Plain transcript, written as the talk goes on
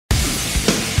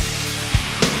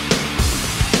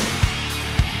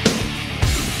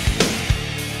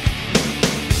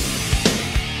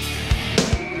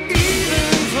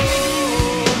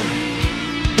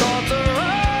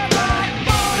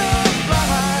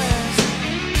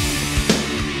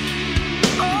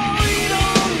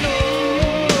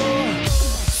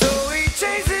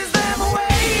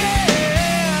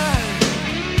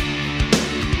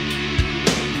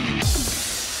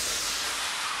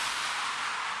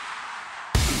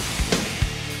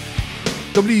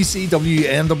WCW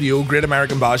nWo Great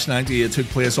American Bash 98 took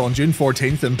place on June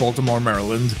 14th in Baltimore,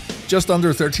 Maryland. Just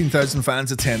under 13,000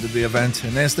 fans attended the event.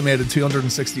 An estimated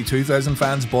 262,000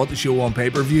 fans bought the show on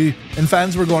pay-per-view, and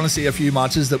fans were going to see a few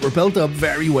matches that were built up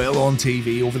very well on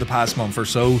TV over the past month or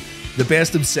so. The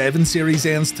Best of 7 series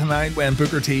ends tonight when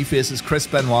Booker T faces Chris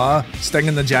Benoit. Sting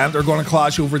and the Giant are going to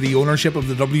clash over the ownership of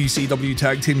the WCW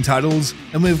Tag Team Titles,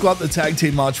 and we've got the tag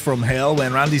team match from Hell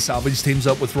when Randy Savage teams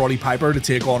up with Roddy Piper to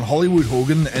take on Hulk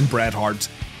Hogan and Bret Hart.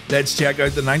 Let's check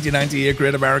out the 1998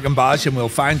 Great American Bash and we'll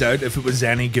find out if it was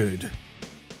any good.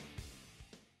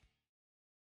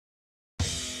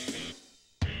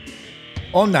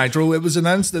 On Nitro, it was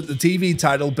announced that the TV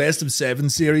title Best of 7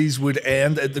 series would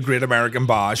end at the Great American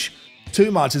Bash.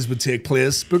 2 matches would take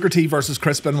place, Booker T versus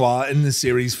Chris Benoit in the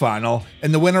series final,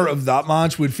 and the winner of that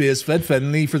match would face Fit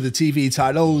Finlay for the TV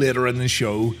title later in the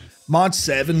show. Match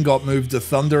 7 got moved to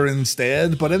Thunder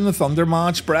instead, but in the Thunder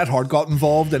match, Bret Hart got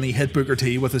involved and he hit Booker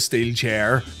T with a steel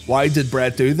chair. Why did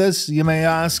Bret do this, you may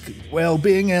ask? Well,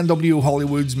 being NWO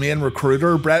Hollywood's main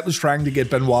recruiter, Bret was trying to get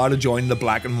Benoit to join the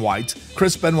Black and White.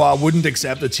 Chris Benoit wouldn't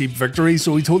accept a cheap victory,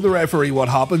 so he told the referee what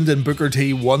happened and Booker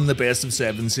T won the Best of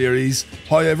 7 series.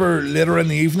 However, later in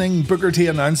the evening, Booker T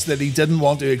announced that he didn't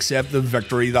want to accept the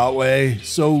victory that way,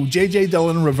 so JJ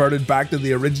Dillon reverted back to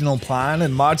the original plan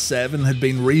and Match 7 had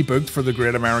been rebooked for the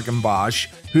Great American Bash.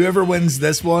 Whoever wins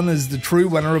this one is the true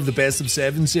winner of the Best of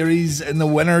 7 series, and the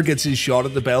winner gets his shot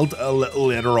at the belt a little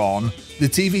later on. The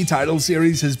TV title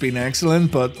series has been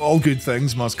excellent, but all good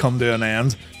things must come to an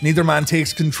end. Neither man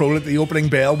takes control at the opening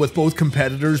bell, with both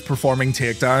competitors performing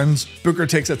takedowns. Booker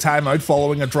takes a timeout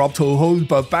following a drop toe hold,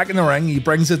 but back in the ring he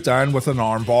brings it down with an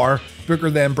armbar. Booker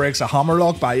then breaks a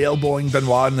hammerlock by elbowing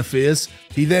Benoit in the face.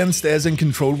 He then stays in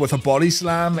control with a body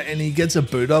slam, and he gets a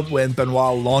boot up when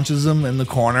Benoit launches him in the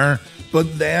corner.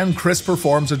 But then Chris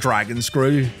performs a dragon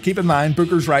screw. Keep in mind,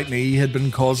 Booker's right knee had been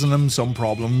causing him some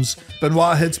problems.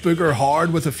 Benoit hits Booker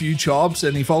hard with a few chops,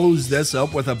 and he follows this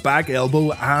up with a back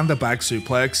elbow and a back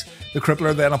suplex. The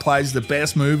crippler then applies the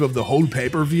best move of the whole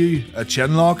pay-per-view, a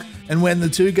chin lock, and when the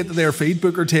two get to their feet,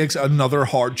 Booker takes another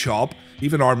hard chop.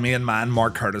 Even our main man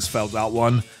Mark Curtis felt that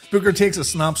one. Booker takes a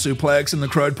snap suplex and the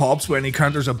crowd pops when he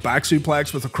counters a back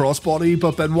suplex with a crossbody,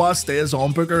 but Benoit stays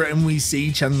on Booker and we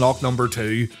see chin lock number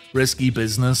 2. Risky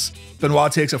business.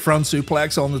 Benoit takes a front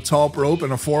suplex on the top rope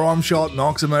and a forearm shot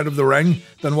knocks him out of the ring.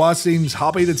 Benoit seems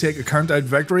happy to take a count-out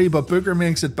victory, but Booker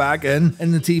makes it back in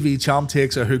and the TV champ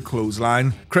takes a hook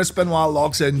clothesline. Chris Benoit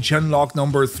locks in chin lock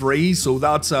number 3, so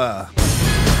that's a...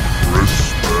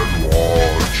 Chris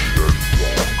Benoit chin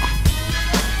lock.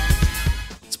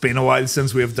 Been a while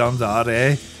since we have done that,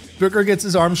 eh? Booker gets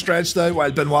his arm stretched out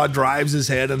while Benoit drives his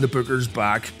head into Booker's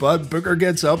back, but Booker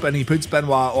gets up and he puts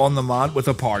Benoit on the mat with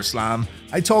a power slam.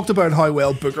 I talked about how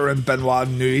well Booker and Benoit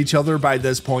knew each other by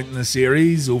this point in the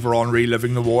series over on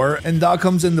Reliving the War, and that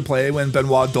comes into play when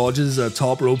Benoit dodges a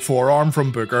top rope forearm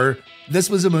from Booker. This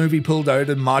was a move he pulled out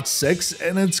in match 6,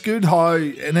 and it's good how,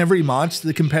 in every match,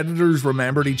 the competitors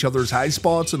remembered each other's high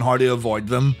spots and how to avoid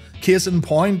them. Case in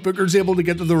point, Booker's able to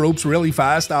get to the ropes really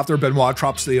fast after Benoit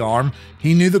drops the arm.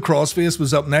 He knew the crossface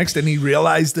was up next and he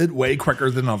realised it way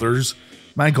quicker than others.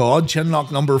 My god, chin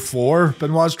lock number 4.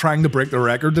 Benoit's trying to break the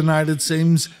record tonight, it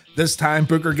seems. This time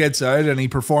Booker gets out and he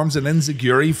performs an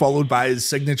enziguri followed by his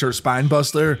signature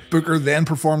spinebuster. Booker then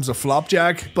performs a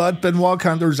flopjack, but Benoit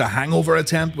counters a hangover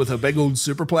attempt with a big old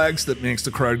superplex that makes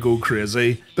the crowd go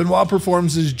crazy. Benoit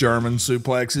performs his German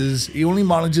suplexes. He only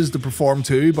manages to perform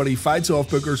 2, but he fights off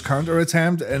Booker's counter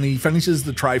attempt and he finishes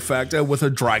the trifecta with a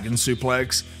dragon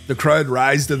suplex. The crowd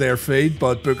rise to their feet,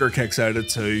 but Booker kicks out at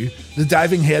 2. The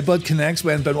diving headbutt connects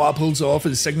when Benoit pulls off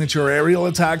his signature aerial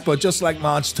attack, but just like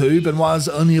match 2, Benoit's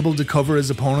unable to cover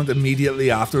his opponent immediately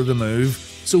after the move.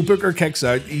 So Booker kicks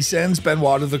out, he sends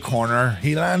Benoit to the corner,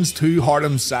 he lands 2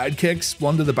 Harlem side kicks,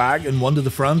 one to the back and one to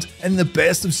the front, and the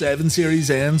Best of 7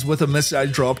 series ends with a missile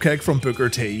dropkick from Booker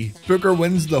T. Booker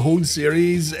wins the whole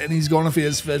series and he's gonna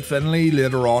face Fit Finlay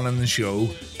later on in the show.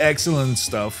 Excellent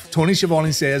stuff. Tony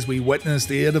Schiavone says we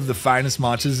witnessed 8 of the finest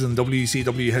matches in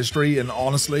WCW history, and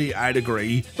honestly, I'd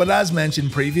agree. But as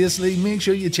mentioned previously, make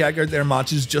sure you check out their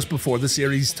matches just before the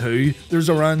series too. There's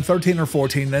around 13 or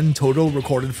 14 in total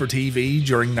recorded for TV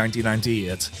during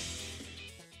 1998.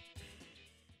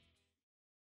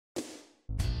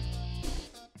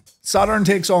 Saturn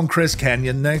takes on Chris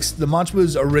Kanyon next. The match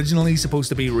was originally supposed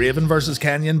to be Raven versus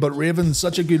Kanyon, but Raven's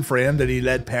such a good friend that he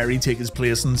let Perry take his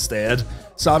place instead.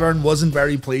 Saturn wasn't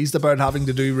very pleased about having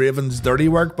to do Raven's dirty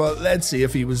work, but let's see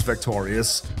if he was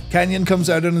victorious. Kanyon comes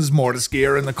out in his mortis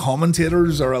gear and the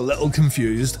commentators are a little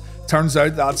confused. Turns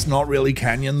out that's not really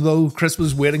Konnan though. Chris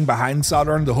was waiting behind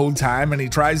Saturn the whole time and he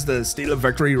tries to steal a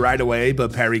victory right away,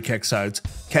 but Perry kicks out.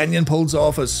 Konnan pulls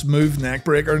off a smooth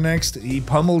neckbreaker next. He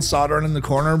pummels Saturn in the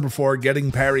corner before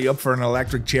getting Perry up for an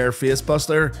electric chair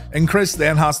facebuster, and Chris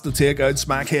then has to take out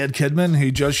Smackhead Kidman, who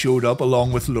just showed up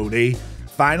along with Lodi.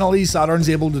 Finally, Saturn's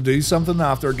able to do something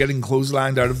after getting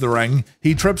clotheslined out of the ring.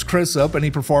 He trips Chris up and he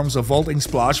performs a vaulting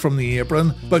splash from the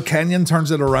apron, but Konnan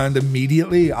turns it around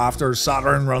immediately after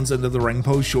Saturn runs into the ring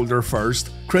post shoulder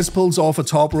first. Chris pulls off a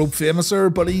top rope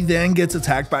famouser, but he then gets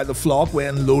attacked by the Flock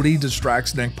when Lodi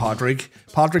distracts Nick Patrick.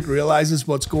 Patrick realizes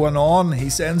what's going on, he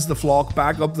sends the Flock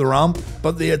back up the ramp,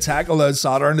 but the attack allows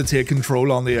Saturn to take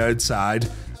control on the outside.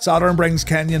 Saturn brings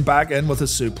Konnan back in with a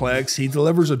suplex. He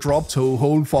delivers a drop toe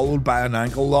hold followed by an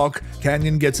ankle lock.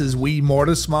 Konnan gets his wee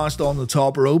mortis smashed on the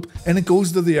top rope, and it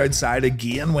goes to the outside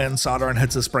again when Saturn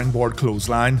hits a springboard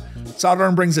clothesline.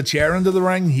 Saturn brings a chair into the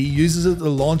ring. He uses it to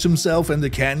launch himself into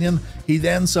Konnan. He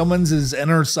then summons his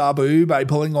inner Sabu by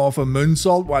pulling off a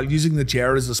moonsault while using the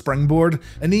chair as a springboard.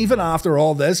 And even after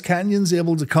all this, Cannon's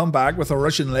able to come back with a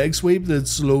Russian leg sweep that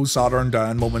slows Saturn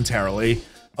down momentarily.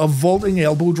 A vaulting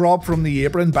elbow drop from the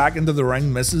apron back into the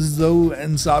ring misses though,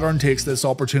 and Saturn takes this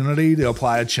opportunity to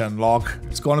apply a chin lock.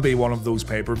 It's going to be one of those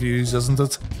pay-per-views, isn't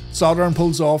it? Saturn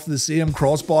pulls off the same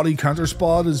crossbody counter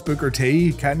spot as Booker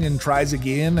T. Konnan tries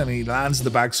again and he lands the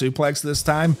back suplex this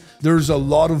time. There's a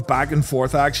lot of back and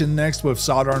forth action next, with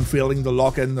Saturn failing to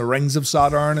lock in the rings of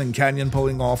Saturn and Konnan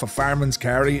pulling off a fireman's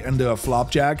carry into a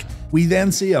flapjack. We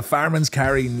then see a fireman's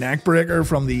carry neckbreaker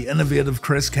from the innovative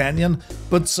Chris Konnan,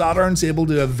 but Saturn's able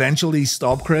to eventually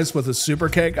stop Chris with a super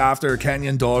kick after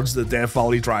Konnan dodged the Death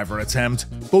Valley driver attempt.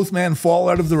 Both men fall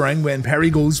out of the ring when Perry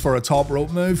goes for a top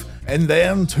rope move, and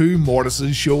then two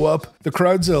mortises show up. The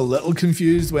crowd's a little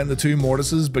confused when the two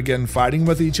mortises begin fighting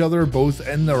with each other both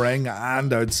in the ring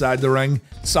and outside the ring.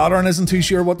 Saturn isn't too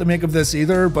sure what to make of this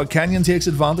either, but Konnan takes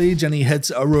advantage and he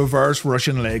hits a reverse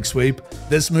Russian leg sweep.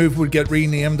 This move would get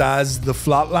renamed as the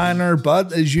Flatliner,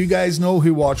 but as you guys know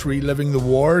who watch Reliving the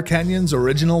War, Konnan's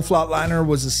original Flatliner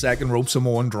was a second rope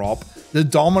Samoan drop. The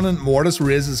dominant Mortis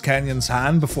raises Konnan's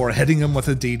hand before hitting him with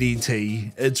a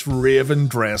DDT. It's Raven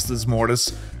dressed as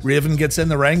Mortis. Raven gets in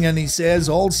the ring and he says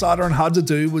all Saturn had to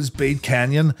do was beat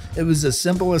Konnan. It was a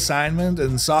simple assignment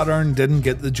and Saturn didn't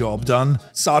get the job done.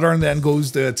 Saturn then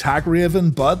goes to attack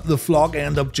Raven, but the Flock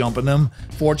end up jumping him.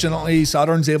 Fortunately,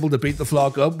 Saturn's able to beat the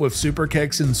Flock up with super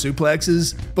kicks and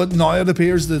suplexes, but now it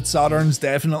appears that Saturn's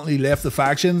definitely left the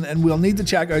faction and we'll need to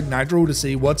check out Nitro to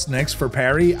see what's next for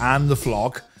Perry and the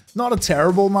Flock. Not a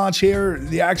terrible match here,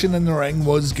 the action in the ring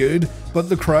was good, but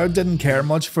the crowd didn't care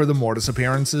much for the Mortis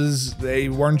appearances. They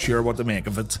weren't sure what to make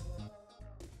of it.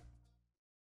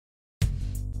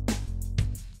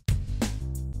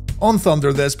 On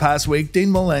Thunder this past week, Dean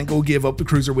Malenko gave up the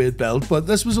cruiserweight belt, but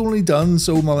this was only done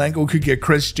so Malenko could get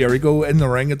Chris Jericho in the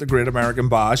ring at the Great American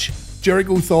Bash.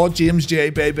 Jericho thought James J.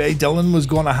 Baby Dillon was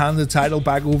going to hand the title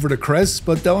back over to Chris,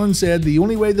 but Dillon said the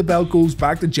only way the belt goes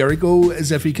back to Jericho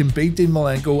is if he can beat Dean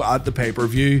Malenko at the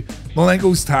pay-per-view.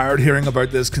 Malenko's tired hearing about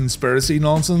this conspiracy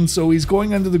nonsense, so he's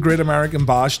going into the Great American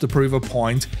Bash to prove a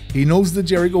point. He knows that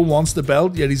Jericho wants the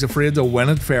belt, yet he's afraid to win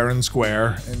it fair and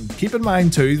square. And keep in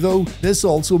mind too though, this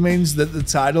also means that the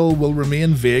title will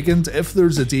remain vacant if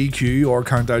there's a DQ or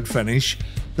countout finish.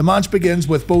 The match begins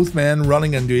with both men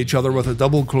running into each other with a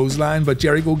double clothesline, but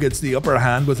Jericho gets the upper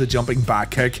hand with a jumping back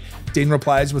kick. Dean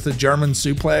replies with a German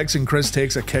suplex and Chris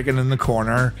takes a kicking in the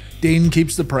corner. Dean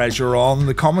keeps the pressure on.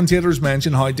 The commentators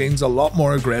mention how Dean's a lot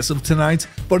more aggressive tonight,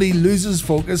 but he loses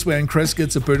focus when Chris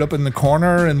gets a boot up in the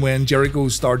corner and when Jericho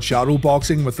starts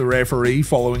shadowboxing with the referee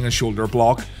following a shoulder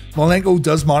block. Malenko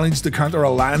does manage to counter a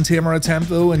Lion Tamer attempt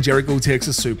though, and Jericho takes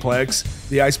a suplex.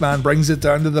 The Iceman brings it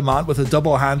down to the mat with a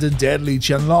double-handed deadly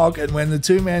chin lock, and when the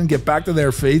two men get back to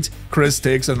their feet, Chris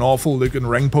takes an awful looking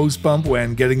ring post bump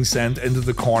when getting sent into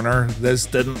the corner. This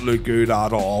didn't look good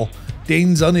at all.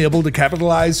 Dean's unable to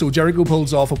capitalise, so Jericho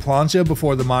pulls off a plancha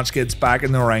before the match gets back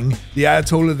in the ring. The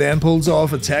Ayatollah then pulls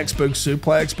off a textbook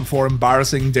suplex before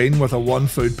embarrassing Dean with a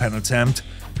 1-foot pin attempt.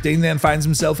 Dean then finds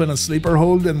himself in a sleeper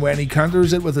hold, and when he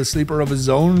counters it with a sleeper of his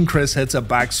own, Chris hits a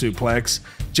back suplex.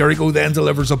 Jericho then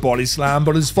delivers a body slam,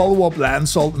 but his follow-up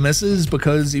Landsalt misses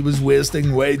because he was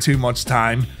wasting way too much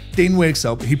time. Dean wakes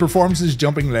up, he performs his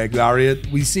jumping leg lariat.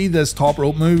 We see this top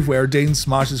rope move where Dean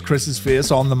smashes Chris's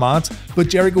face on the mat, but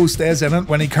Jericho stays in it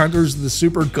when he counters the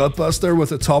super gutbuster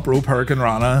with a top rope Hurricane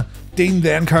Rana. Dean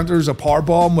then counters a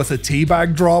powerbomb with a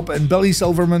teabag drop, and Billy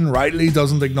Silverman rightly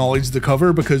doesn't acknowledge the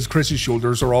cover because Chris's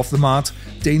shoulders are off the mat.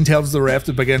 Dean tells the ref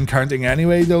to begin counting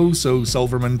anyway though, so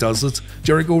Silverman does it.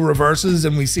 Jericho reverses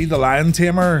and we see the Lion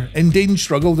Tamer, and Dean's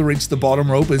struggle to reach the bottom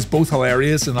rope is both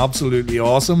hilarious and absolutely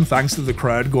awesome thanks to the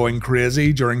crowd going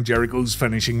crazy during Jericho's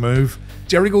finishing move.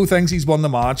 Jericho thinks he's won the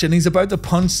match and he's about to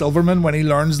punch Silverman when he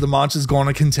learns the match is going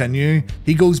to continue.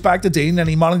 He goes back to Dean and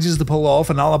he manages to pull off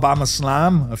an Alabama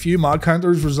Slam. A few mat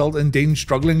counters result in Dean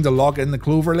struggling to lock in the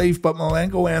cloverleaf, but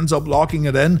Malenko ends up locking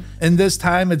it in, and this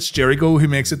time it's Jericho who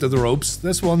makes it to the ropes.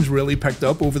 This one's really picked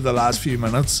up over the last few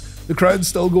minutes. The crowd's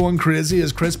still going crazy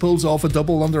as Chris pulls off a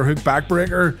double underhook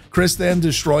backbreaker. Chris then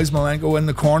destroys Malenko in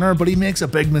the corner, but he makes a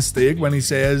big mistake when he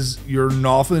says, "You're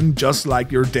nothing, just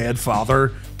like your dead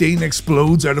father." Dean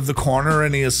explodes out of the corner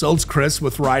and he assaults Chris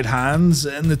with right hands,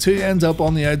 and the two end up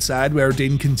on the outside where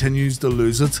Dean continues to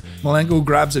lose it. Malenko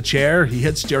grabs a chair, he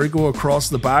hits Jericho across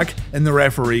the back, and the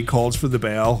referee calls for the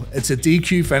bell. It's a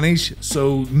DQ finish,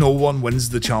 so no one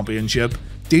wins the championship.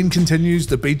 Dean continues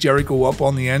to beat Jericho up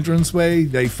on the entranceway.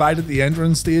 They fight at the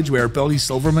entrance stage where Billy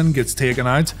Silverman gets taken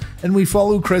out, and we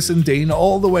follow Chris and Dean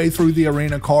all the way through the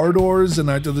arena corridors and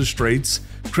out to the streets.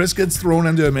 Chris gets thrown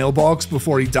into a mailbox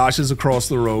before he dashes across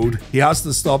the road. He has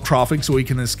to stop traffic so he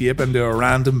can escape into a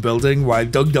random building while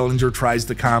Doug Dillinger tries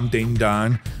to calm Dean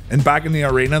down. And back in the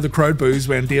arena, the crowd boos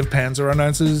when Dave Penzer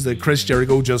announces that Chris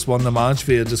Jericho just won the match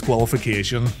via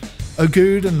disqualification. A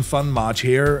good and fun match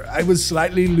here. I was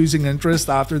slightly losing interest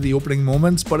after the opening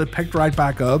moments, but it picked right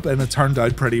back up and it turned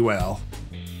out pretty well.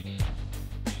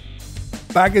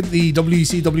 Back at the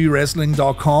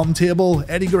WCWWrestling.com table,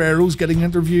 Eddie Guerrero's getting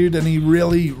interviewed and he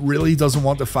really doesn't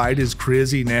want to fight his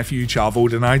crazy nephew Chavo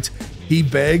tonight. He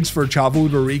begs for Chavo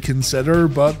to reconsider,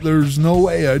 but there's no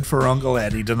way out for Uncle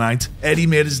Eddie tonight. Eddie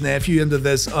made his nephew into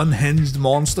this unhinged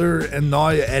monster, and now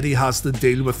Eddie has to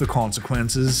deal with the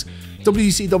consequences.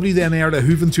 WCW then aired a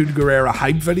Juventud Guerrera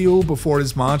hype video before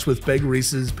his match with Big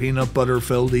Reese's peanut butter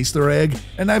filled Easter egg,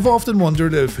 and I've often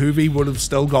wondered if Juvi would have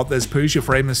still got this push if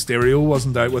Rey Mysterio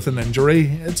wasn't out with an injury.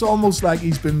 It's almost like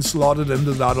he's been slotted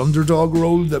into that underdog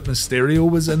role that Mysterio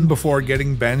was in before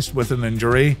getting benched with an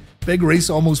injury. Big Reese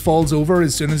almost falls over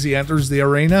as soon as he enters the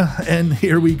arena, and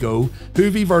here we go.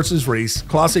 Juvi versus Reese.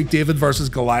 Classic David versus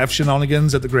Goliath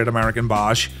shenanigans at the Great American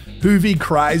Bash. Juvi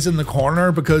cries in the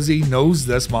corner because he knows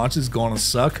this match is gonna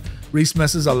suck. Reese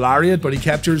misses a lariat, but he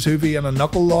captures Juvi in a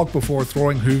knuckle lock before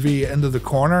throwing Juvi into the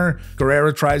corner.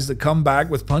 Guerrero tries to come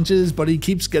back with punches, but he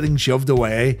keeps getting shoved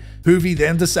away. Juvi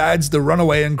then decides to run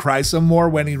away and cry some more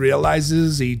when he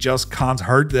realizes he just can't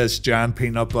hurt this giant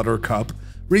peanut butter cup.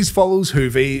 Reese follows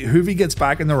Juvi. Juvi gets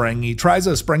back in the ring. He tries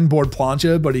a springboard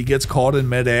plancha, but he gets caught in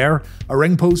midair. A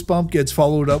ring post bump gets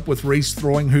followed up with Reese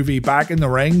throwing Juvi back in the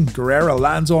ring. Guerrero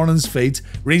lands on his feet.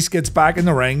 Reese gets back in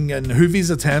the ring, and Juvi's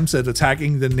attempts at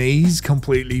attacking the knees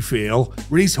completely fail.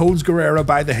 Reese holds Guerrero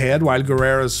by the head while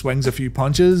Guerrero swings a few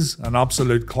punches. An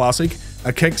absolute classic.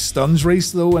 A kick stuns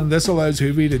Reese though, and this allows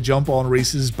Juvi to jump on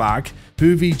Reese's back.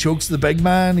 Juvi chokes the big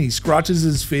man, he scratches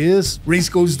his face. Reese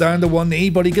goes down to one knee,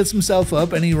 but he gets himself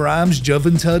up and he rams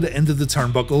Juventud into the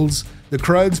turnbuckles. The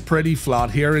crowd's pretty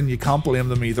flat here and you can't blame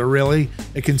them either really.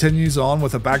 It continues on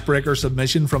with a backbreaker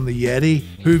submission from the Yeti.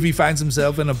 Juvi finds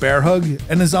himself in a bear hug,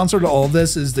 and his answer to all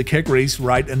this is to kick Reese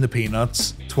right in the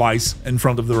peanuts, twice in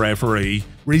front of the referee.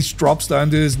 Reese drops down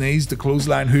to his knees to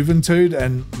clothesline Juventud,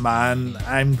 and man,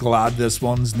 I'm glad this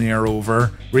one's near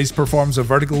over. Reese performs a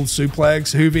vertical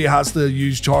suplex. Juvi has to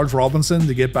use Charles Robinson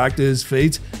to get back to his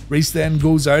feet. Reese then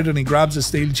goes out and he grabs a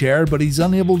steel chair, but he's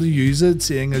unable to use it,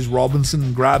 seeing as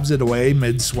Robinson grabs it away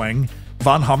mid-swing.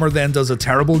 Van Hammer then does a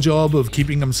terrible job of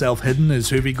keeping himself hidden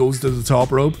as Juvi goes to the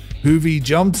top rope. Juvi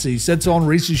jumps, he sits on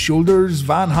Reese's shoulders,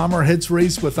 Van Hammer hits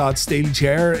Reese with that steel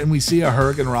chair, and we see a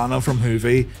Hurricane Rana from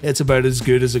Juvi. It's about as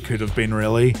good as it could have been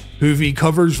really. Juvi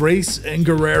covers Reese, and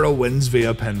Guerrero wins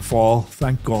via pinfall.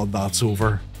 Thank God that's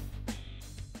over.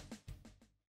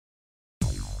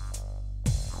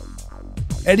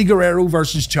 Eddie Guerrero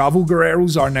versus Chavo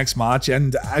Guerrero's our next match,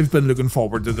 and I've been looking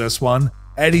forward to this one.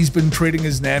 Eddie's been treating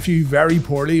his nephew very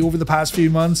poorly over the past few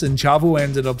months, and Chavo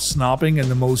ended up snapping in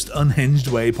the most unhinged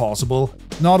way possible.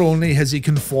 Not only has he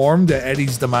conformed to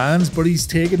Eddie's demands, but he's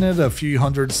taken it a few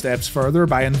hundred steps further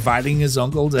by inviting his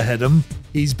uncle to hit him.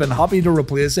 He's been happy to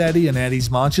replace Eddie in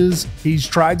Eddie's matches. He's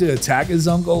tried to attack his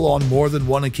uncle on more than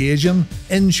one occasion.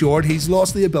 In short, he's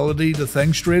lost the ability to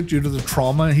think straight due to the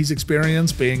trauma he's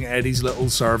experienced being Eddie's little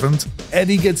servant.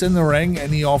 Eddie gets in the ring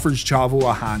and he offers Chavo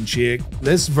a handshake.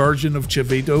 This version of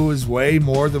Chavito is way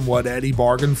more than what Eddie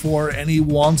bargained for and he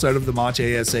wants out of the match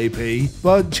ASAP,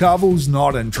 but Chavo's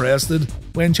not interested.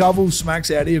 When Chavo smacks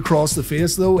Eddie across the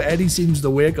face though, Eddie seems to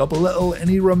wake up a little and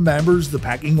he remembers the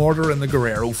pecking order in the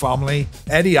Guerrero family.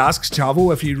 Eddie asks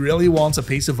Chavo if he really wants a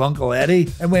piece of Uncle Eddie,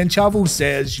 and when Chavo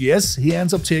says yes, he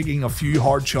ends up taking a few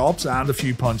hard chops and a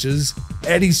few punches.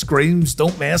 Eddie screams,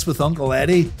 "Don't mess with Uncle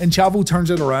Eddie," and Chavo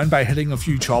turns it around by hitting a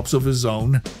few chops of his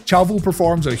own. Chavo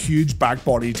performs a huge back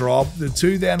body drop. The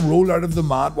two then roll out of the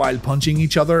mat while punching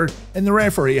each other, and the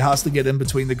referee has to get in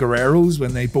between the Guerreros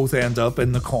when they both end up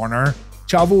in the corner.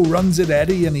 Chavo runs at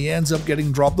Eddie and he ends up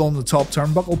getting dropped on the top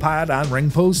turnbuckle pad and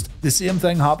ring post. The same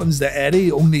thing happens to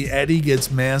Eddie, only Eddie gets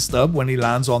messed up when he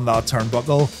lands on that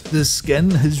turnbuckle. The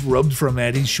skin has rubbed from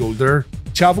Eddie's shoulder.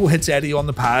 Chavo hits Eddie on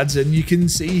the pads and you can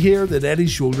see here that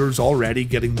Eddie's shoulder's already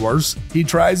getting worse. He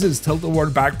tries his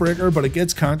tilt-a-whirl backbreaker but it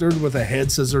gets countered with a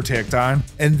head scissor takedown.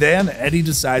 And then Eddie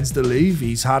decides to leave,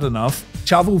 he's had enough.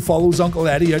 Chavo follows Uncle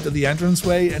Eddie out to the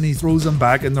entranceway and he throws him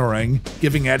back in the ring,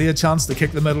 giving Eddie a chance to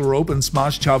kick the middle rope and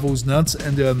smash Chavo's nuts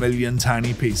into a million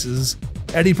tiny pieces.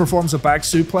 Eddie performs a back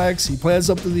suplex, he plays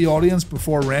up to the audience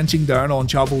before wrenching down on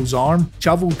Chavo's arm.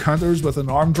 Chavo counters with an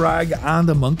arm drag and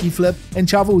a monkey flip, and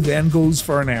Chavo then goes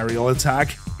for an aerial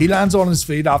attack. He lands on his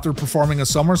feet after performing a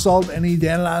somersault and he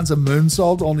then lands a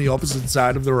moonsault on the opposite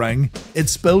side of the ring. It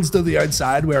spills to the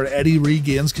outside where Eddie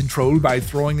regains control by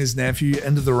throwing his nephew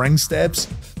into the ring steps.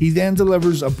 He then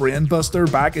delivers a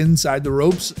brainbuster back inside the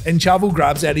ropes and Chavo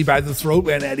grabs Eddie by the throat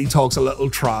when Eddie talks a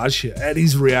little trash.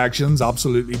 Eddie's reaction's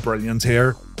absolutely brilliant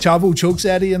here. Chavo chokes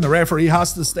Eddie and the referee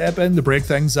has to step in to break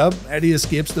things up. Eddie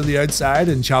escapes to the outside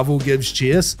and Chavo gives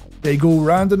chase. They go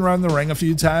round and round the ring a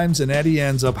few times and Eddie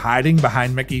ends up hiding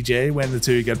behind Mickey J when the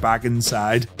two get back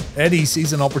inside. Eddie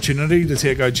sees an opportunity to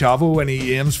take out Chavo and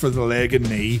he aims for the leg and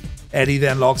knee. Eddie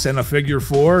then locks in a figure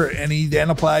four and he then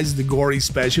applies the gory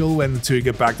special when the two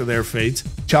get back to their feet.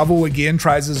 Chavo again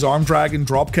tries his arm drag and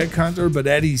dropkick counter, but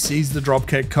Eddie sees the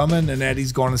dropkick coming and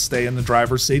Eddie's going to stay in the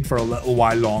driver's seat for a little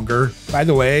while longer. By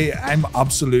the way, I'm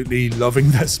absolutely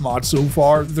loving this match so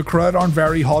far. The crowd aren't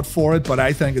very hot for it, but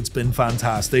I think it's been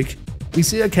fantastic. We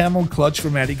see a camel clutch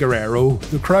from Eddie Guerrero.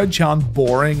 The crowd chant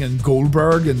boring and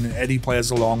Goldberg and Eddie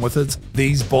plays along with it.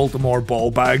 These Baltimore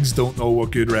ball bags don't know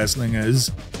what good wrestling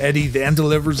is. Eddie then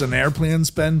delivers an airplane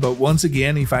spin, but once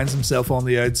again he finds himself on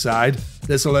the outside.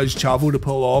 This allows Chavo to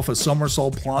pull off a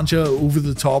somersault plancha over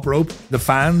the top rope. The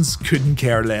fans couldn't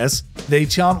care less. They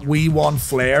chant "We want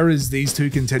Flair" as these two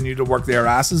continue to work their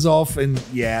asses off, and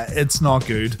yeah, it's not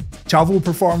good. Chavo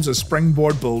performs a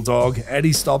springboard bulldog.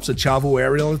 Eddie stops a Chavo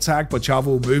aerial attack, but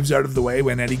Chavo moves out of the way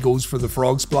when Eddie goes for the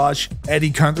frog splash.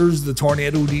 Eddie counters the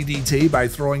tornado DDT by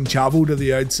throwing Chavo to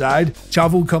the outside.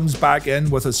 Chavo comes back in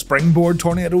with a springboard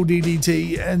tornado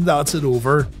DDT, and that's it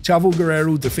over. Chavo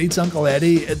Guerrero defeats Uncle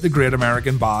Eddie at the Great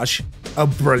American Bash. A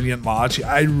brilliant match.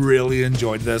 I really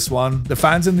enjoyed this one. The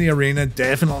fans in the arena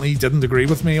definitely didn't agree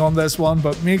with me on this one,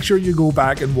 but make sure you go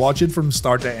back and watch it from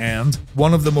start to end.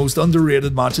 One of the most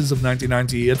underrated matches of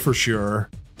 1998 for sure.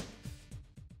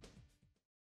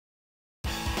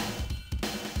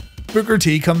 Booker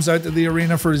T comes out to the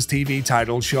arena for his TV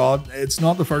title shot. It's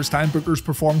not the first time Booker's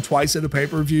performed twice at a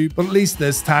pay-per-view, but at least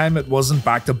this time it wasn't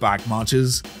back-to-back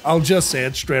matches. I'll just say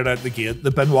it straight out the gate,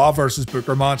 the Benoit vs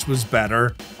Booker match was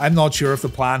better. I'm not sure if the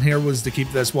plan here was to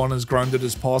keep this one as grounded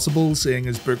as possible, seeing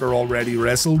as Booker already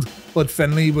wrestled, but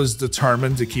Finlay was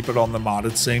determined to keep it on the mat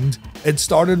it seemed. It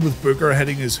started with Booker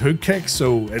hitting his hook kick,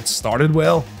 so it started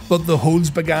well. But the holds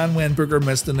began when Booker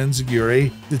missed an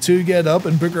enziguri. The two get up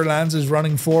and Booker lands his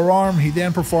running forearm. He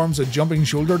then performs a jumping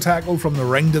shoulder tackle from the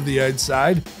ring to the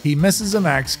outside. He misses an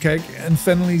axe kick and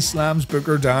Finlay slams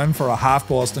Booker down for a half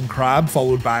Boston Crab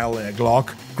followed by a leg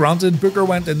lock. Granted, Booker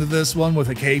went into this one with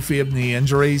a kayfabe knee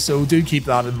injury, so do keep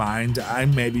that in mind.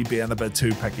 I'm maybe being a bit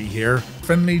too picky here.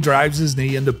 Finlay drives his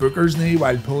knee into Booker's knee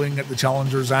while pulling at the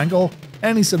challenger's ankle.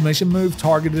 Any submission move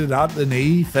targeted at the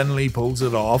knee, Finlay pulls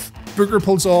it off. Booker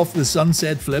pulls off the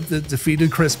sunset flip that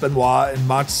defeated Chris Benoit in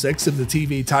match 6 of the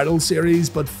TV title series,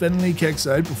 but Finlay kicks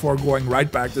out before going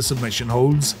right back to submission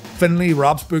holds. Finlay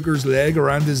wraps Booker's leg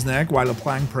around his neck while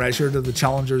applying pressure to the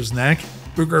challenger's neck.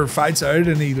 Booker fights out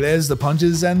and he lays the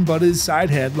punches in, but his side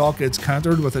headlock gets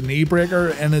countered with a knee breaker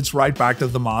and it's right back to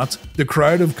the mat. The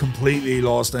crowd have completely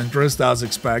lost interest as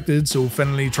expected, so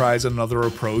Finlay tries another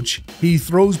approach. He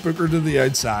throws Booker to the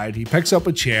outside, he picks up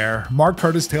a chair, Mark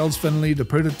Curtis tells Finlay to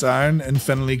put it down and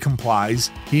Finlay complies.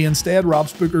 He instead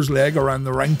wraps Booker's leg around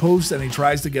the ring post and he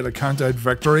tries to get a count-out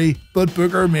victory, but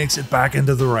Booker makes it back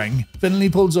into the ring. Finlay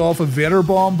pulls off a Vader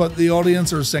bomb, but the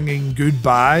audience are singing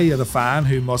goodbye at a fan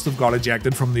who must have got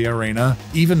ejected from the arena.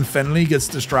 Even Finlay gets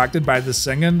distracted by the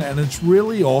singing and it's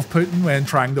really off-putting when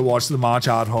trying to watch the match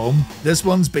at home. This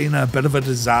one's been a bit of a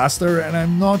disaster and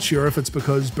I'm not sure if it's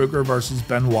because Booker versus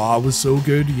Benoit was so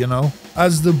good, you know.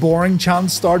 As the boring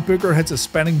chants start, Booker hits a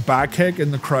spinning back kick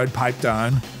and the crowd pipe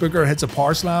down. Booker hits a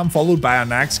power slam followed by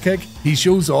an axe kick. He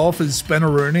shows off his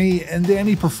spinneroonie and then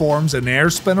he performs an air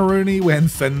spinneroonie when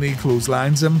Finlay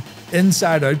clotheslines him.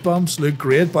 Inside out bumps look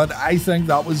great, but I think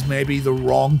that was maybe the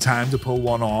wrong time to pull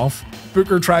one off.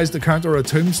 Booker tries to counter a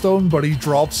tombstone, but he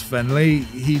drops Finlay.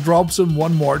 He drops him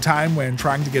one more time when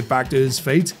trying to get back to his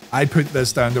feet. I put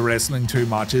this down to wrestling 2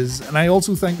 matches, and I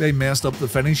also think they messed up the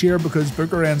finish here because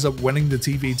Booker ends up winning the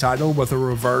TV title with a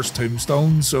reverse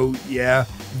tombstone, so yeah,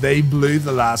 they blew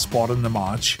the last spot in the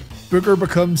match. Booker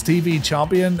becomes TV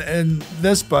champion, and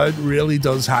this bout really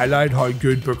does highlight how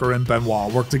good Booker and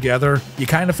Benoit work together. You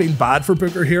kind of feel bad for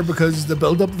Booker here because the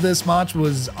build up of this match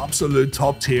was absolute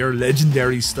top tier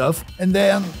legendary stuff, and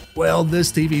then, well,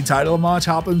 this TV title match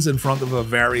happens in front of a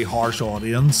very harsh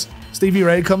audience. Stevie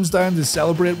Ray comes down to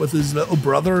celebrate with his little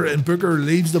brother, and Booker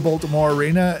leaves the Baltimore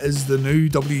arena as the new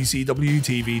WCW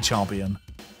TV champion.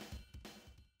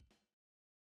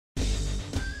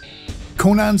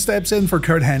 Konnan steps in for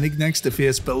Curt Hennig next to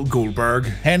face Bill Goldberg.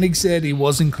 Hennig said he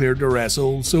wasn't cleared to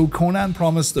wrestle, so Konnan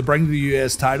promised to bring the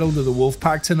US title to the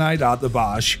Wolfpac tonight at the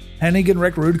Bash. Hennig and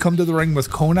Rick Rude come to the ring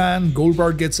with Konnan.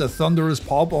 Goldberg gets a thunderous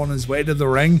pop on his way to the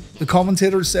ring. The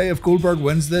commentators say if Goldberg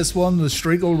wins this one, the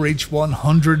streak will reach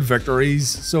 100 victories,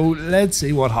 so let's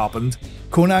see what happened.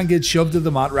 Konnan gets shoved to the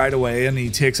mat right away and he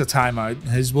takes a timeout.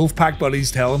 His Wolfpac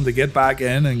buddies tell him to get back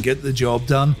in and get the job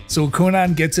done. So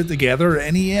Konnan gets it together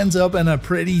and he ends up in a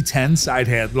pretty tense side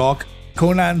headlock.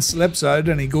 Konnan slips out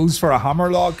and he goes for a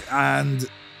hammerlock and...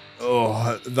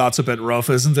 oh, that's a bit rough,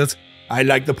 isn't it? I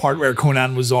like the part where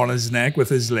Konnan was on his neck with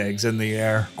his legs in the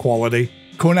air. Quality.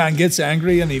 Konnan gets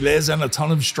angry and he lays in a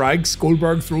ton of strikes.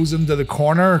 Goldberg throws him to the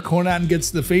corner. Konnan gets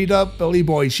the feet up. Billy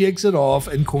Boy shakes it off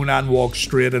and Konnan walks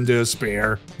straight into a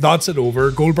spear. That's it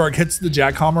over. Goldberg hits the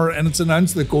jackhammer and it's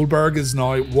announced that Goldberg is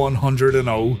now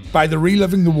 100-0. By the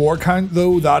Reliving the War count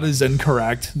though, that is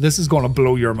incorrect. This is going to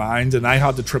blow your mind and I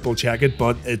had to triple check it,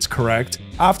 but it's correct.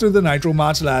 After the Nitro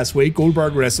match last week,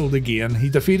 Goldberg wrestled again. He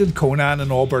defeated Konnan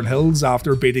in Auburn Hills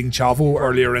after beating Chavo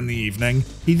earlier in the evening.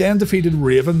 He then defeated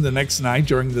Raven the next night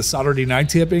during the Saturday night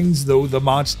tapings, though the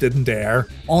match didn't air.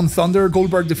 On Thunder,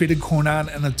 Goldberg defeated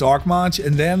Konnan in a dark match,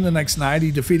 and then the next night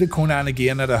he defeated Konnan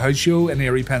again at a house show in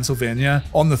Erie, Pennsylvania.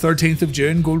 On the 13th of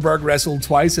June, Goldberg wrestled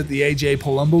twice at the AJ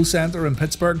Palumbo Center in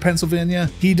Pittsburgh, Pennsylvania.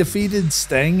 He defeated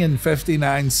Sting in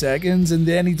 59 seconds, and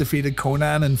then he defeated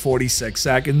Konnan in 46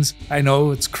 seconds. I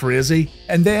know, it's crazy.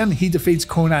 And then he defeats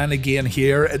Konnan again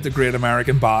here at the Great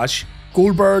American Bash.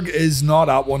 Goldberg is not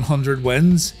at 100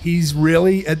 wins, he's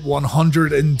really at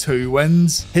 102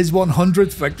 wins. His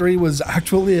 100th victory was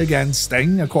actually against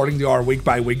Sting, according to our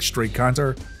week-by-week streak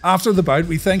counter. After the bout,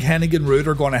 we think Hennig and Rude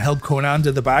are going to help Konnan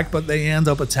to the back, but they end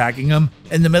up attacking him.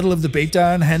 In the middle of the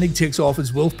beatdown, Hennig takes off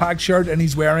his Wolfpac shirt and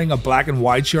he's wearing a black and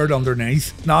white shirt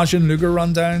underneath. Nash and Luger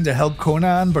run down to help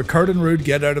Konnan, but Curt and Rude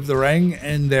get out of the ring,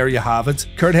 and there you have it.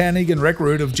 Curt Hennig and Rick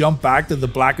Rude have jumped back to the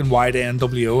black and white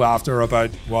nWo after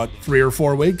about, 3 or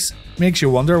 4 weeks? Makes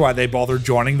you wonder why they bothered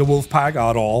joining the Wolfpac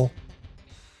at all.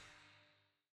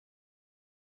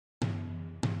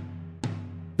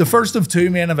 The first of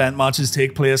 2 main event matches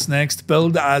take place next,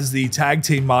 billed as the tag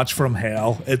team match from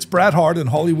hell. It's Bret Hart and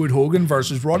Hollywood Hogan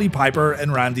versus Roddy Piper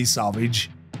and Randy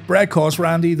Savage. Bret cost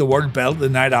Randy the world belt the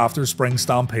night after Spring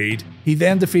Stampede. He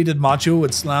then defeated Macho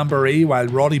at Slamboree while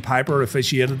Roddy Piper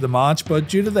officiated the match, but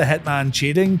due to the Hitman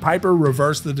cheating, Piper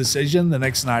reversed the decision the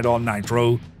next night on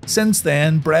Nitro. Since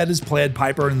then, Bret has played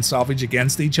Piper and Savage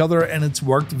against each other and it's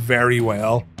worked very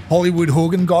well. Hollywood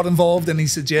Hogan got involved and he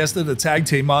suggested a tag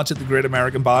team match at the Great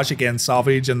American Bash against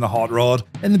Savage and the Hot Rod,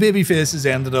 and the babyfaces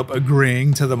ended up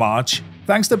agreeing to the match.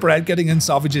 Thanks to Bret getting in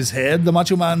Savage's head, the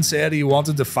Macho Man said he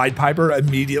wanted to fight Piper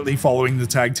immediately following the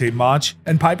tag team match,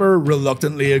 and Piper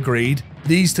reluctantly agreed.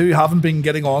 These two haven't been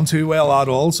getting on too well at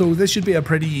all, so this should be a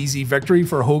pretty easy victory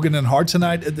for Hogan and Hart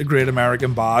tonight at the Great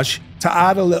American Bash. To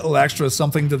add a little extra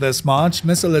something to this match,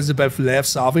 Miss Elizabeth left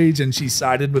Savage and she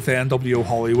sided with nWo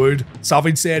Hollywood.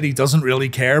 Savage said he doesn't really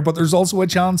care, but there's also a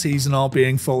chance he's not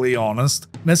being fully honest.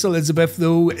 Miss Elizabeth,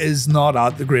 though, is not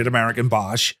at the Great American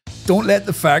Bash. Don't let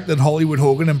the fact that Hollywood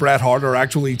Hogan and Bret Hart are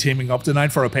actually teaming up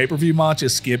tonight for a pay-per-view match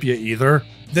escape you either.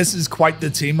 This is quite the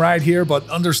team right here, but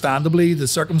understandably, the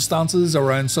circumstances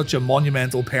around such a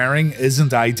monumental pairing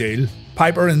isn't ideal.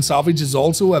 Piper and Savage is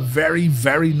also a very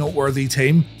noteworthy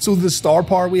team, so the star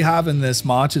power we have in this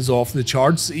match is off the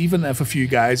charts, even if a few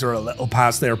guys are a little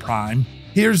past their prime.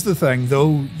 Here's the thing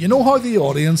though, you know how the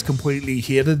audience completely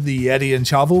hated the Eddie and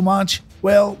Chavo match?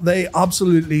 Well, they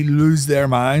absolutely lose their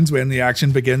minds when the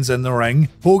action begins in the ring.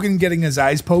 Hogan getting his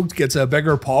eyes poked gets a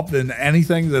bigger pop than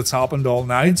anything that's happened all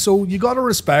night, so you gotta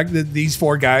respect that these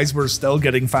four guys were still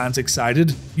getting fans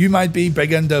excited. You might be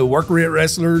big into work rate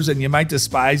wrestlers and you might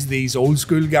despise these old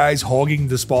school guys hogging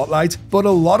the spotlight, but a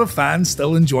lot of fans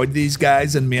still enjoyed these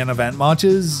guys in main event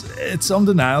matches. It's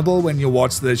undeniable when you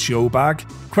watch this show back.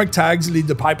 Quick tags lead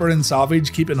to Piper and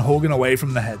Savage, keeping Hogan away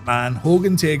from the Hitman.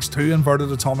 Hogan takes 2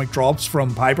 inverted atomic drops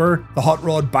from Piper. The hot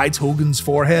rod bites Hogan's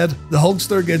forehead. The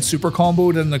Hulkster gets super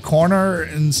comboed in the corner,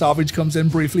 and Savage comes in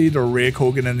briefly to rake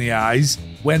Hogan in the eyes.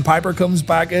 When Piper comes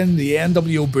back in, the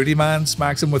nWo Booty Man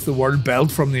smacks him with the world belt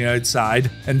from the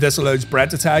outside, and this allows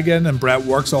Bret to tag in, and Bret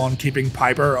works on keeping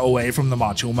Piper away from the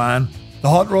Macho Man. The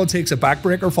hot rod takes a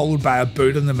backbreaker followed by a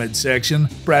boot in the midsection.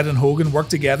 Bret and Hogan work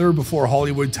together before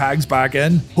Hollywood tags back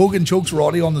in. Hogan chokes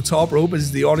Roddy on the top rope as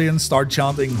the audience start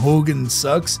chanting "Hogan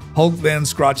sucks." Hulk then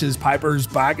scratches Piper's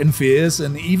back and face,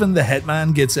 and even the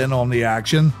Hitman gets in on the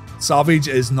action. Savage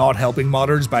is not helping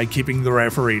matters by keeping the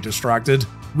referee distracted.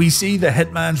 We see the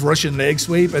Hitman's Russian leg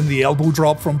sweep and the elbow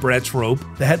drop from Bret's rope.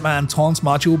 The Hitman taunts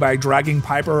Macho by dragging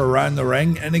Piper around the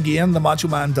ring, and again the Macho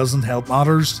Man doesn't help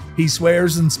matters. He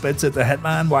swears and spits at the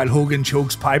Hitman while Hogan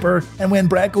chokes Piper, and when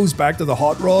Bret goes back to the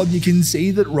hot rod, you can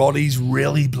see that Roddy's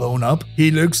really blown up.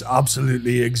 He looks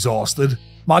absolutely exhausted.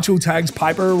 Macho tags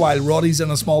Piper while Roddy's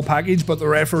in a small package, but the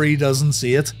referee doesn't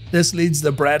see it. This leads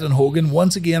to Bret and Hogan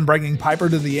once again bringing Piper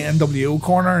to the nWo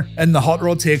corner, and the hot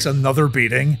rod takes another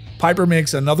beating. Piper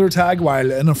makes another tag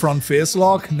while in a front face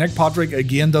lock. Nick Patrick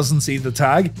again doesn't see the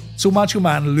tag, so Macho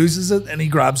Man loses it and he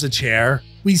grabs a chair.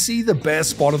 We see the best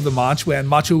spot of the match when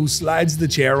Macho slides the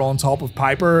chair on top of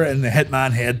Piper and the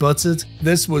Hitman headbutts it.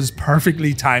 This was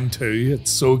perfectly timed too,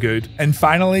 it's so good. And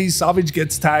finally, Savage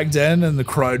gets tagged in and the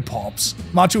crowd pops.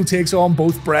 Macho takes on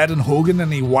both Bret and Hogan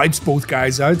and he wipes both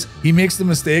guys out. He makes the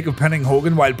mistake of pinning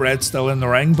Hogan while Bret's still in the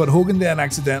ring, but Hogan then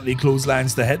accidentally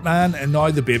clotheslines the Hitman, and now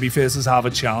the babyfaces have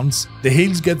a chance. The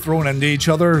heels get thrown into each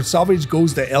other. Savage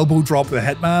goes to elbow drop the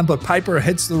Hitman, but Piper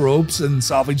hits the ropes and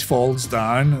Savage falls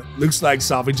down. Looks like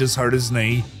Savage has hurt his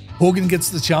knee. Hogan gets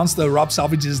the chance to wrap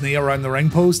Savage's knee around the ring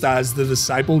post as the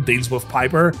Disciple deals with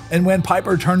Piper, and when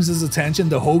Piper turns his attention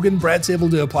to Hogan, Bret's able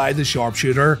to apply the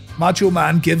sharpshooter. Macho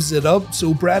Man gives it up,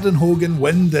 so Bret and Hogan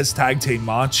win this tag team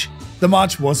match. The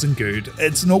match wasn't good.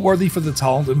 It's noteworthy for the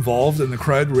talent involved and the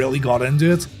crowd really got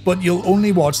into it, but you'll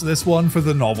only watch this one for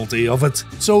the novelty of it.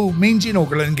 So Mean Gene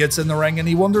Okerlund gets in the ring and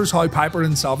he wonders how Piper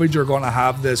and Savage are going to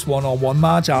have this one-on-one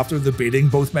match after the beating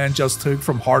both men just took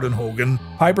from Hart and Hogan.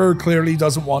 Piper clearly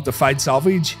doesn't want to fight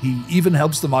Savage. He even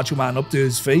helps the Macho Man up to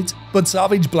his feet, but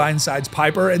Savage blindsides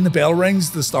Piper and the bell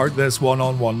rings to start this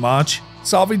one-on-one match.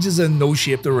 Savage is in no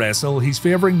shape to wrestle. He's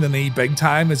favouring the knee big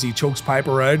time as he chokes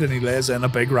Piper out and he lays in a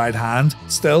big right hand.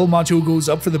 Still, Macho goes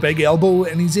up for the big elbow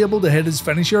and he's able to hit his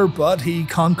finisher, but he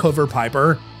can't cover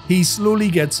Piper. He slowly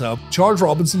gets up. Charles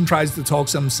Robinson tries to talk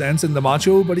some sense into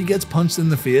Macho, but he gets punched in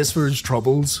the face for his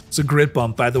troubles. It's a great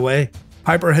bump, by the way.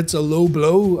 Piper hits a low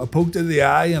blow, a poke to the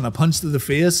eye and a punch to the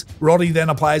face. Roddy then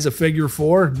applies a figure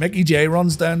 4, Mickey J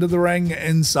runs down to the ring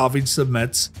and Savage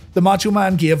submits. The Macho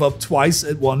Man gave up twice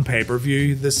at one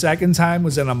pay-per-view. The second time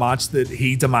was in a match that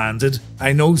he demanded.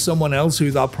 I know someone else who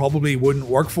that probably wouldn't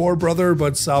work for, brother,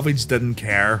 but Savage didn't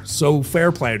care, so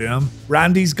fair play to him.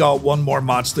 Randy's got one more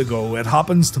match to go. It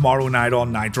happens tomorrow night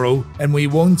on Nitro, and we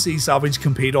won't see Savage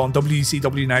compete on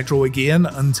WCW Nitro again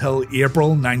until April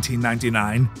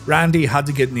 1999. Randy had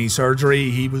to get knee surgery.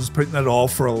 He was putting it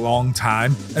off for a long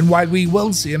time, and while we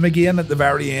will see him again at the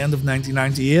very end of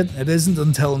 1998, it isn't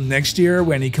until next year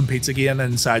when he competes again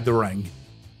inside the ring.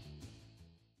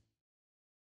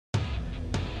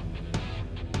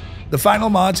 The final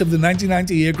match of the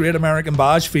 1998 Great American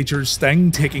Bash features Sting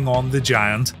taking on the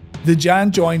Giant. The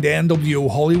Giant joined nWo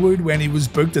Hollywood when he was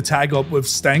booked to tag up with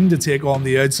Sting to take on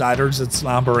the Outsiders at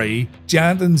Slamboree.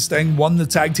 Giant and Sting won the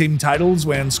tag team titles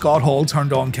when Scott Hall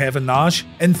turned on Kevin Nash,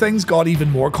 and things got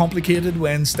even more complicated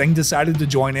when Sting decided to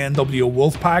join nWo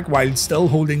Wolfpac while still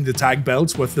holding the tag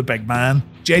belts with the big man.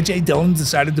 JJ Dillon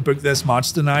decided to book this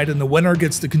match tonight, and the winner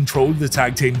gets to control the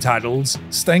tag team titles.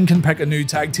 Sting can pick a new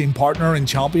tag team partner and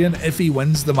champion if he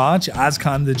wins the match, as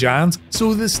can the Giant,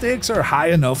 so the stakes are high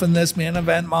enough in this main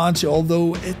event match,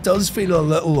 although it does feel a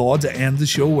little odd to end the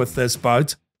show with this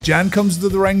bout. Giant comes to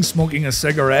the ring smoking a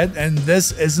cigarette, and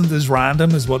this isn't as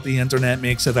random as what the internet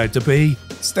makes it out to be.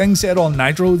 Sting said on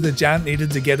Nitro that Giant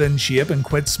needed to get in shape and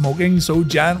quit smoking, so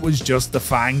Giant was just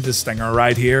defying the Stinger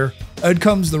right here. Out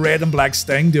comes the red and black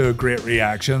Sting to a great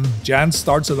reaction. Giant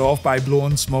starts it off by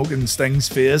blowing smoke in Sting's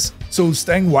face, so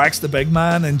Sting whacks the big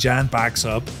man and Giant backs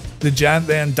up. The Giant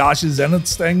then dashes in at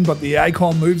Sting, but the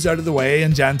Icon moves out of the way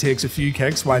and Giant takes a few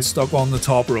kicks while stuck on the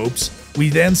top ropes. We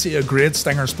then see a great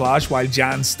Stinger splash while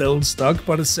Giant's still stuck,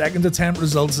 but a second attempt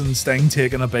results in Sting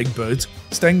taking a big boot.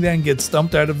 Sting then gets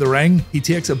stumped out of the ring. He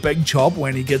takes a big chop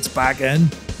when he gets back in.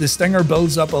 The Stinger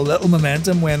builds up a little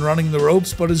momentum when running the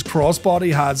ropes, but his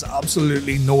crossbody has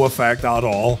absolutely no effect at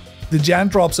all. The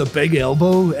Giant drops a big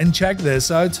elbow, and check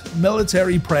this out,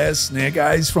 military press snake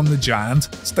eyes from the Giant.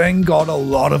 Sting got a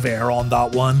lot of air on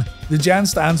that one. The Giant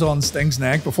stands on Sting's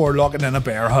neck before locking in a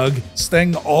bear hug.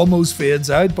 Sting almost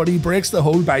fades out, but he breaks the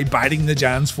hold by biting the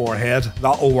Giant's forehead.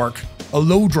 That'll work. A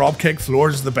low dropkick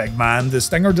floors the big man, the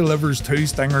Stinger delivers 2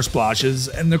 Stinger splashes,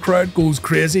 and the crowd goes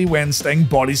crazy when Sting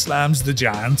body slams the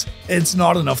Giant. It's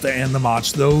not enough to end the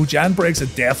match though. Giant breaks a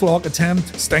deathlock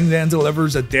attempt, Sting then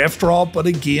delivers a death drop, but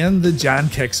again the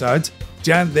Giant kicks out.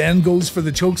 Giant then goes for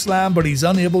the chokeslam, but he's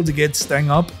unable to get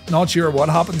Sting up. Not sure what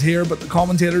happened here, but the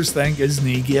commentators think his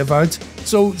knee gave out.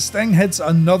 So Sting hits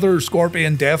another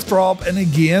Scorpion death drop, and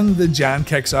again the Giant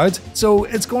kicks out. So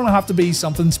it's going to have to be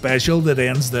something special that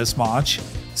ends this match.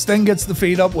 Sting gets the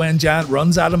feet up when Giant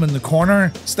runs at him in the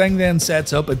corner. Sting then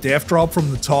sets up a death drop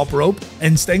from the top rope,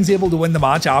 and Sting's able to win the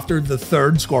match after the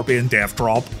 3rd Scorpion death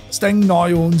drop. Sting now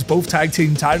owns both tag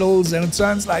team titles, and it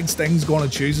sounds like Sting's going to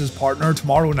choose his partner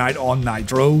tomorrow night on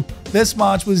Nitro. This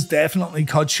match was definitely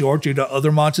cut short due to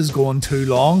other matches going too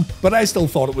long, but I still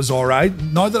thought it was alright.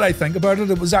 Now that I think about it,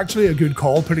 it was actually a good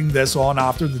call putting this on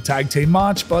after the tag team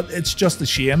match, but it's just a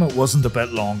shame it wasn't a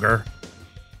bit longer.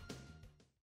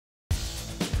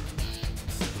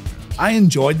 I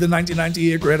enjoyed the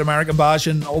 1998 Great American Bash,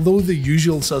 and although the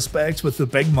usual suspects with the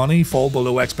big money fall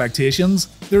below expectations,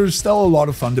 there's still a lot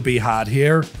of fun to be had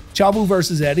here. Chavo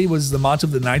vs Eddie was the match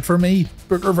of the night for me.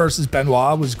 Booker vs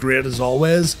Benoit was great as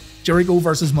always. Jericho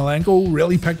vs Malenko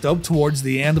really picked up towards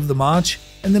the end of the match,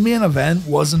 and the main event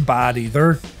wasn't bad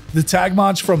either. The tag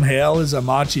match from Hell is a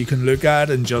match you can look at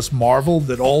and just marvel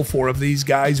that all 4 of these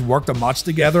guys worked a match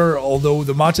together, although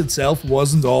the match itself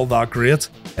wasn't all that great.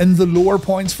 And the lower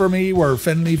points for me were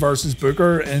Finlay vs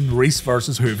Booker and Reese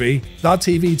vs Hoovy. That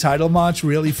TV title match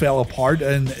really fell apart,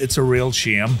 and it's a real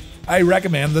shame. I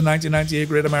recommend the 1998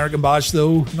 Great American Bash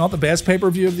though. Not the best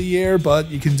pay-per-view of the year, but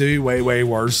you can do way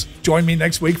worse. Join me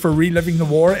next week for Reliving the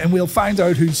War, and we'll find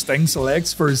out who Sting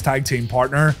selects for his tag team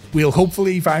partner. We'll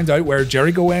hopefully find out where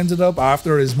Jericho ended up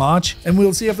after his match, and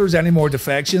we'll see if there's any more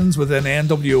defections within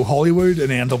nWo Hollywood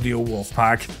and nWo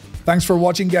Wolfpac. Thanks for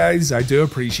watching guys, I do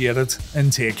appreciate it,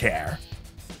 and take care.